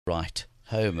write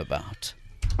home about.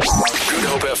 Good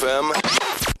Hope FM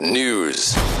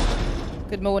News.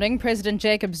 Good morning. President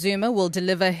Jacob Zuma will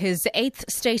deliver his 8th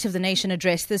State of the Nation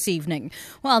address this evening.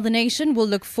 While the nation will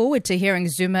look forward to hearing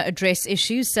Zuma address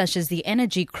issues such as the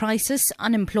energy crisis,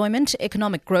 unemployment,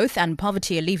 economic growth and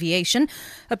poverty alleviation,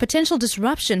 a potential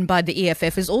disruption by the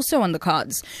EFF is also on the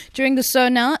cards. During the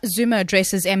SONA, Zuma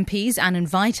addresses MPs and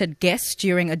invited guests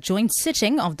during a joint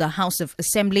sitting of the House of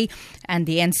Assembly and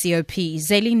the NCOP.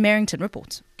 Zaylene Merrington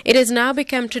reports. It has now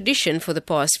become tradition for the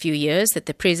past few years that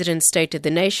the President's State of the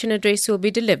Nation address will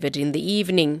be delivered in the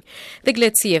evening. The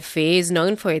glitzy affair is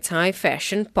known for its high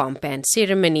fashion, pomp and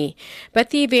ceremony.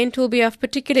 But the event will be of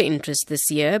particular interest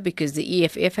this year because the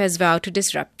EFF has vowed to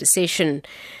disrupt the session.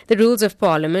 The rules of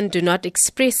Parliament do not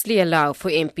expressly allow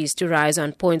for MPs to rise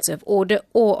on points of order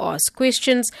or ask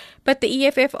questions, but the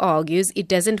EFF argues it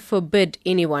doesn't forbid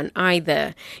anyone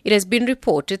either. It has been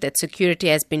reported that security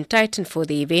has been tightened for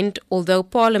the event, although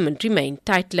Parliament remained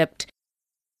tight-lipped.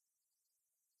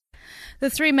 The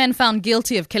 3 men found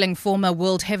guilty of killing former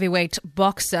world heavyweight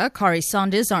boxer Corrie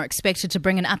Sanders are expected to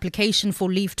bring an application for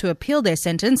leave to appeal their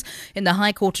sentence in the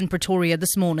High Court in Pretoria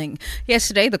this morning.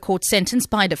 Yesterday, the court sentenced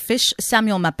Bida Fish,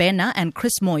 Samuel Mabena and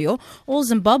Chris Moyo, all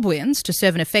Zimbabweans, to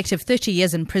serve an effective 30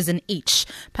 years in prison each.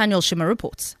 Paniel Shima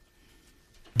reports.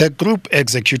 The group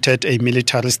executed a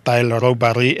military-style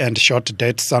robbery and shot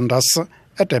dead Sanders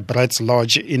at a Brad's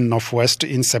Lodge in Northwest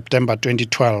in September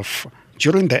 2012.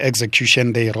 During the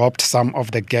execution, they robbed some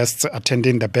of the guests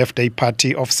attending the birthday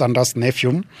party of Sanders'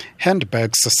 nephew,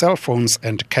 handbags, cell phones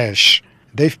and cash.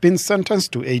 They've been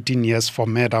sentenced to 18 years for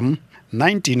murder,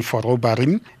 19 for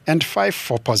robbery and 5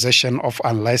 for possession of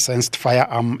unlicensed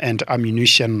firearm and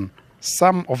ammunition.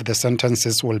 Some of the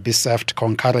sentences will be served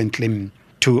concurrently.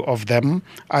 2 of them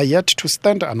are yet to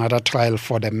stand another trial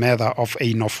for the murder of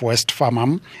a Northwest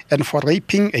farmer and for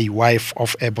raping a wife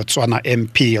of a Botswana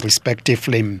MP,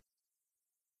 respectively.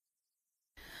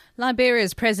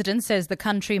 Liberia's president says the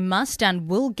country must and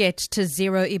will get to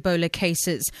 0 Ebola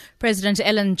cases. President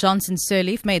Ellen Johnson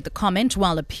Sirleaf made the comment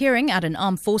while appearing at an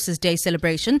Armed Forces Day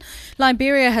celebration.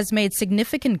 Liberia has made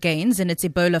significant gains in its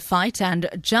Ebola fight and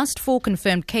just 4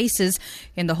 confirmed cases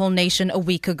in the whole nation a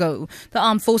week ago. The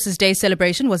Armed Forces Day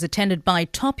celebration was attended by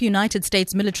top United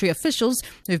States military officials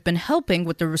who've been helping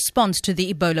with the response to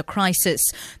the Ebola crisis.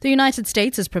 The United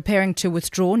States is preparing to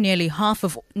withdraw nearly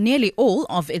all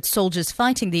of its soldiers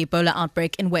fighting the Ebola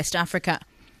outbreak in West Africa.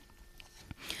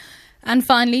 And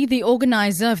finally, the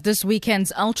organizer of this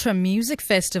weekend's Ultra Music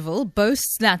Festival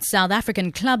boasts that South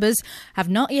African clubbers have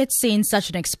not yet seen such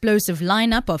an explosive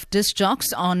lineup of disc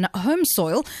jocks on home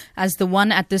soil as the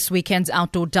one at this weekend's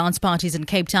outdoor dance parties in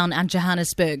Cape Town and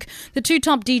Johannesburg. The 2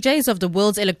 top DJs of the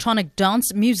world's electronic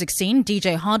dance music scene,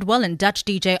 DJ Hardwell and Dutch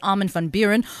DJ Armin van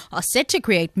Buren, are set to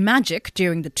create magic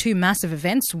during the 2 massive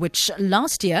events, which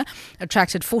last year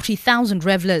attracted 40,000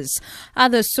 revelers.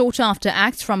 Other sought-after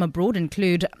acts from abroad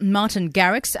include Martin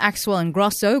Garrix, Axwell and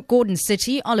Grosso, Gordon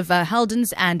City, Oliver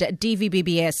Heldens and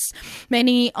DVBBS.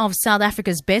 Many of South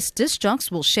Africa's best disc jocks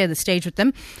will share the stage with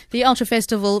them. The Ultra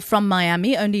Festival from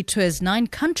Miami only tours 9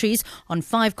 countries on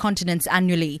 5 continents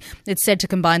annually. It's said to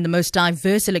combine the most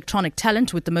diverse electronic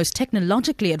talent with the most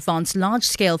technologically advanced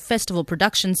large-scale festival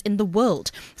productions in the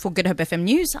world. For Good Hope FM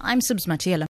News, I'm Subs Matiela.